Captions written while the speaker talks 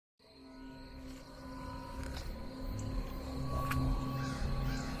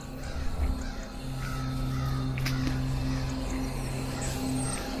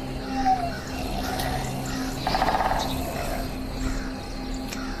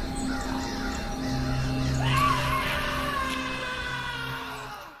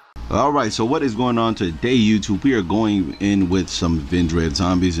Alright, so what is going on today, YouTube? We are going in with some Vendread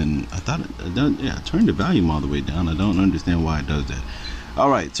zombies, and I turned the volume all the way down. I don't understand why it does that.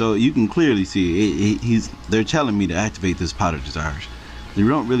 Alright, so you can clearly see they're telling me to activate this pot of desires. We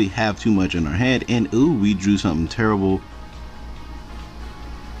don't really have too much in our hand, and ooh, we drew something terrible.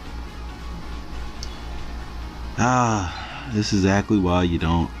 This is exactly why you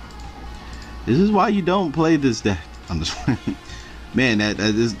don't. This is why you don't play this deck. I'm just man,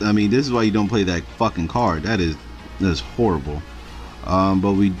 this is why you don't play that fucking card. That's horrible.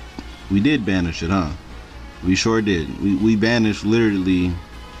 But we did banish it, huh? We sure did. We banished literally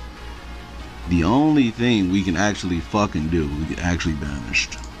the only thing we can actually fucking do. We get actually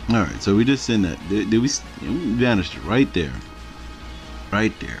banished. All right, so we just send that. We banished it right there,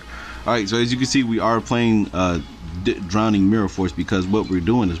 right there. All right, so as you can see, we are playing drowning mirror force, because what we're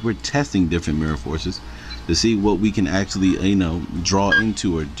doing is we're testing different mirror forces to see what we can actually, draw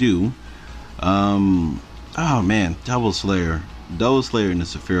into or do. Oh man, double slayer and the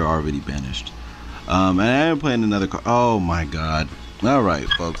Saphira are already banished. And I am playing another card. Oh my god. All right,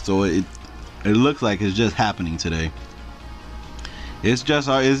 folks, so it looks like it's just happening today. It's just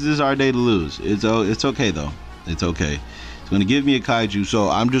our day to lose. It's okay though. It's okay. It's gonna give me a kaiju, so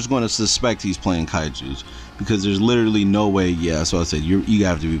I'm just gonna suspect he's playing kaijus, because there's literally no way. Yeah, so I said you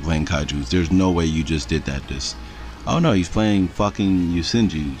have to be playing kaijus. There's no way you just did that. Oh no, he's playing fucking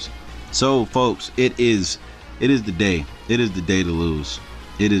Yosenjus. So folks, it is the day. It is the day to lose.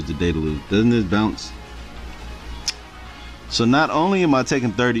 It is the day to lose. Doesn't this bounce? So not only am I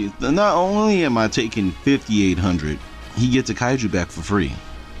taking 30, not only am I taking 5,800, he gets a kaiju back for free.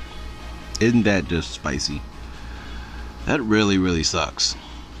 Isn't that just spicy? That really sucks.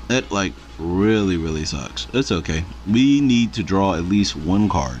 That really sucks. It's okay. We need to draw at least one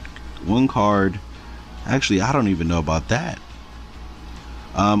card. Actually, I don't even know about that.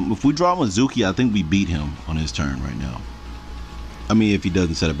 If we draw Mizuki, I think we beat him on his turn right now. I mean, if he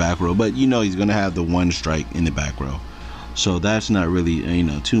doesn't set a back row, but he's gonna have the one strike in the back row, so that's not really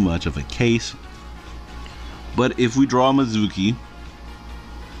too much of a case. But if we draw Mizuki,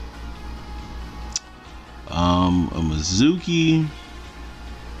 a Mizuki,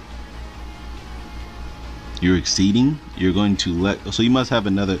 you're exceeding. You're going to so you must have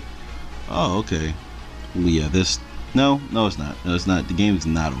another. Oh, okay. Yeah, this. No, it's not. No, it's not. The game is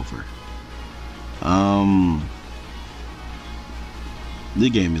not over. The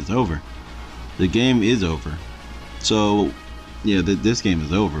game is over. The game is over. So, yeah, this game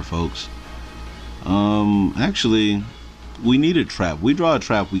is over, folks. Actually, we need a trap. We draw a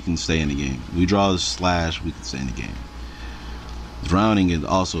trap, we can stay in the game. We draw a slash, we can stay in the game. Drowning is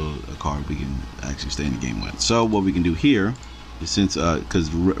also a card we can actually stay in the game with. So what we can do here is, since because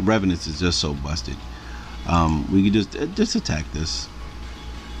Revenant is just so busted, we could just attack this.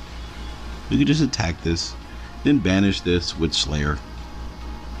 We could just attack this, then banish this with Slayer,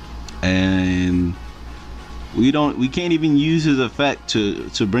 and we can't even use his effect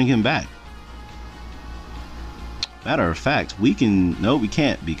to bring him back. Matter of fact, we can. No, we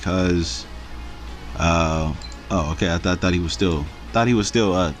can't, because oh, okay. I thought he was still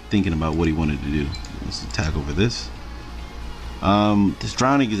thinking about what he wanted to do. Let's attack over this. This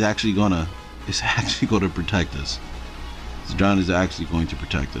drowning is actually gonna protect us. This drowning is actually going to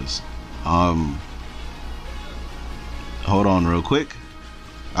protect us. Hold on real quick.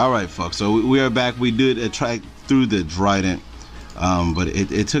 All right, folks, so we are back. We did attract through the Trident, but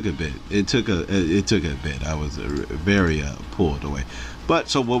it took a bit. It took a bit. I was very pulled away. But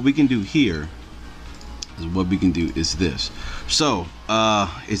so what we can do here is this. So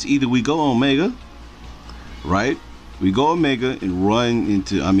it's either we go Omega, right? We go Omega and run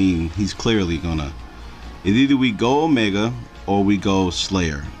into. I mean, he's clearly gonna. It's either we go Omega or we go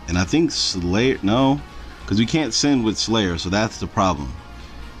Slayer, and I think Slayer. No, because we can't send with Slayer, so that's the problem.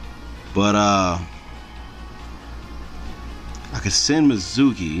 But I could send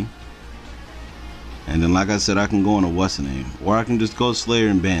Mizuki, and then, like I said, I can go on a what's the name, or I can just go Slayer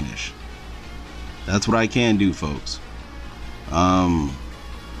and banish. That's what I can do, folks.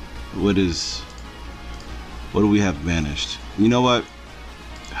 What do we have banished? You know what?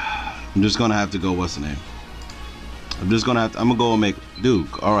 I'm just gonna have to go what's the name. I'm gonna go Omega.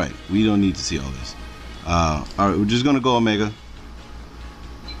 Duke. All right, we don't need to see all this. All right, we're just gonna go Omega.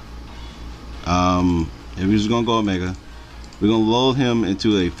 If we're just gonna go Omega, we're gonna lull him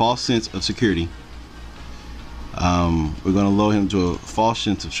into a false sense of security. We're gonna lull him to a false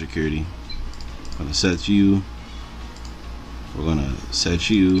sense of security. We're gonna set you. We're gonna set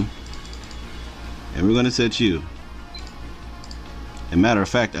you, and we're gonna set you. And matter of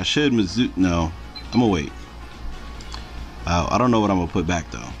fact, I should no, I'm gonna wait. I don't know what I'm gonna put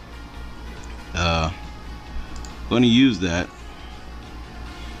back though. Going to use that,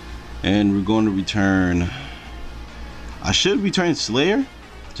 and we're going to return. I should return Slayer,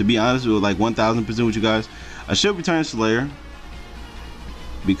 to be honest with like 1000% with you guys. I should return Slayer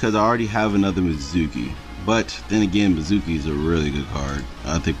because I already have another Mizuki. But then again, Mizuki is a really good card.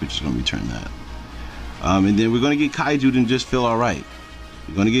 I think we're just going to return that. And then we're going to get Kaiju and just feel alright.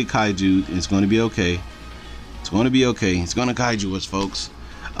 We're going to get Kaiju and it's going to be okay. It's going to be okay. It's going to Kaiju us, folks.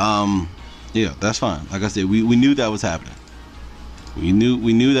 Yeah, that's fine. Like I said, we knew that was happening. We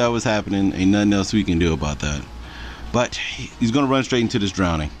knew that was happening. Ain't nothing else we can do about that. But he's going to run straight into this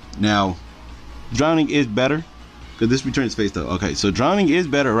Drowning. Now, Drowning is better because this returns face though. Okay, so Drowning is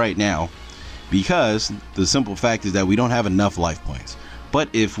better right now because the simple fact is that we don't have enough life points. But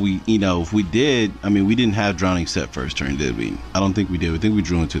if we, if we did, I mean, we didn't have Drowning set first turn, did we? I don't think we did. I think we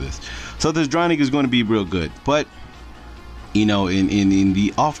drew into this. So this Drowning is going to be real good. But, in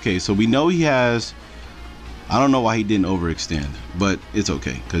the off case, so we know he has, I don't know why he didn't overextend, but it's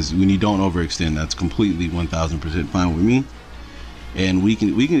okay. Because when you don't overextend, that's completely 1000% fine with me. And we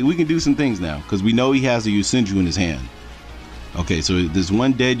can do some things now. Because we know he has a Yosenju in his hand. Okay, so there's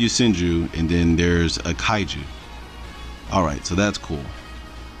one dead Yosenju, and then there's a Kaiju. Alright, so that's cool.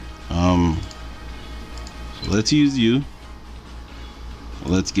 So let's use you.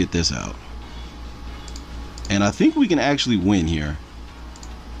 Let's get this out. And I think we can actually win here.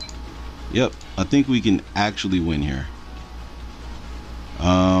 Yep, I think we can actually win here.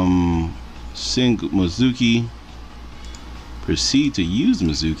 Sing Mizuki. Proceed to use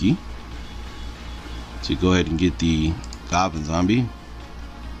Mizuki to go ahead and get the Goblin Zombie.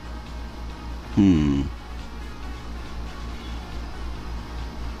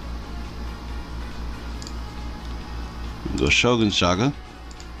 Go Shogun Shaga.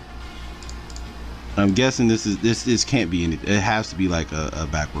 I'm guessing this can't be anything. It has to be like a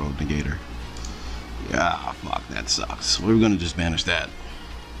back row negator. Yeah, fuck, that sucks. We're gonna just banish that.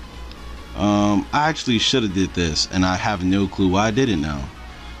 I actually should have did this, and I have no clue why I did it now.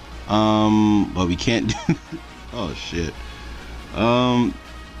 But we can't do. Oh shit. No,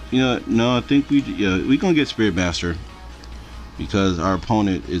 I think we gonna get Spirit Master because our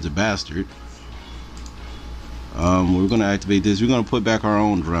opponent is a bastard. We're gonna activate this. We're gonna put back our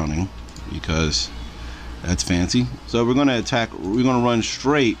own Drowning because that's fancy. So we're gonna attack. We're gonna run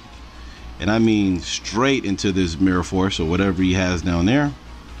straight, and I mean straight into this Mirror Force or whatever he has down there.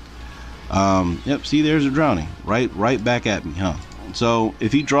 Yep. See, there's a Drowning right back at me, huh? So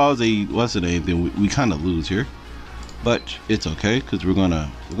if he draws a what's the name, then we kind of lose here, but it's okay because we're gonna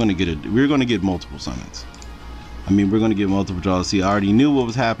get multiple summons. I mean, we're gonna get multiple draws. See, I already knew what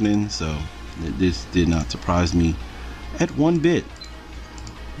was happening, so this did not surprise me at one bit.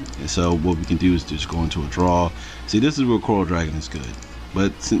 And so what we can do is just go into a draw. See, this is where Coral Dragon is good,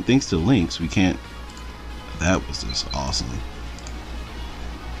 but thanks to links, we can't. That was just awesome.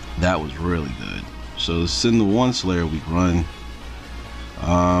 That was really good. So send the one Slayer we run.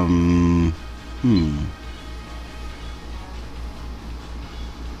 I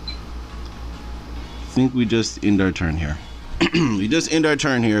think we just end our turn here. We just end our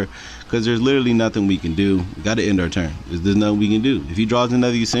turn here because there's literally nothing we can do. We got to end our turn. There's nothing we can do. If he draws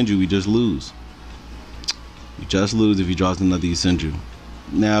another Yosenju, we just lose. We just lose if he draws another Yosenju.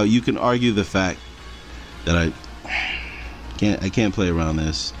 Now you can argue the fact that I can't play around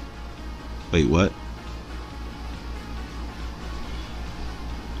this. Wait, what?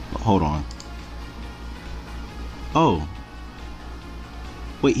 Hold on. Oh.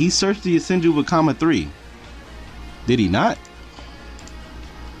 Wait, he searched the Yosenju with comma 3. Did he not?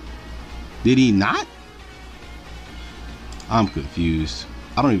 Did he not? I'm confused.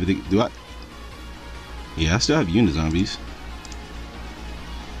 I don't even think, do I? Yeah, I still have Unizombies.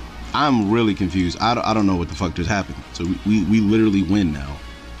 I'm really confused. I don't know what the fuck just happened. So we literally win now.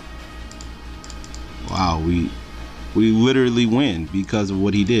 Wow, we literally win because of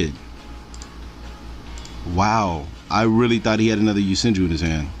what he did. Wow, I really thought he had another Yosenju in his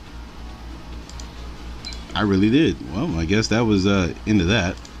hand. I really did. Well, I guess that was into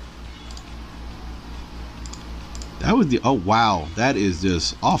that. That was the, oh wow, that is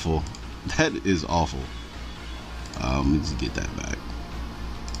just awful. That is awful. Let's get that back.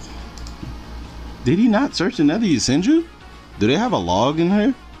 Did he not search another Yosenju? Do they have a log in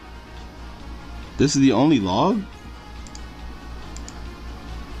here? This is the only log?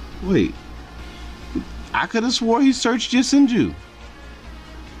 Wait. I could have swore he searched Yosenju.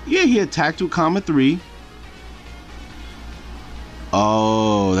 Yeah, he attacked with comma 3.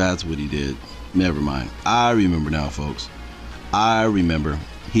 Oh, that's what he did. Never mind. I remember now, folks. I remember.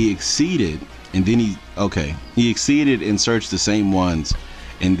 He exceeded, and then he exceeded and searched the same ones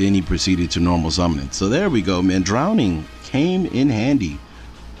and then he proceeded to normal summon it. So there we go, man. Drowning came in handy.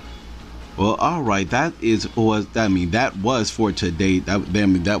 Well, all right, that was for today.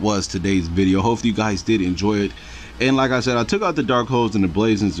 That was today's video. Hopefully you guys did enjoy it. And like I said, I took out the Dark Holes and the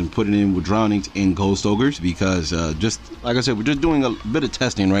Blazings and put it in with Drownings and Ghost Ogres because just like I said, we're just doing a bit of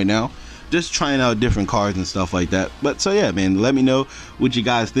testing right now, just trying out different cards and stuff like that. But so yeah, man, let me know what you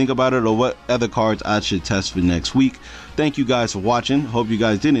guys think about it or what other cards I should test for next week. Thank you guys for watching. Hope you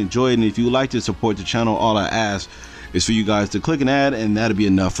guys did enjoy it, and if you would like to support the channel, all I ask is for you guys to click an ad, and that'll be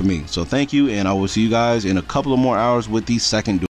enough for me. So thank you, and I will see you guys in a couple of more hours with the second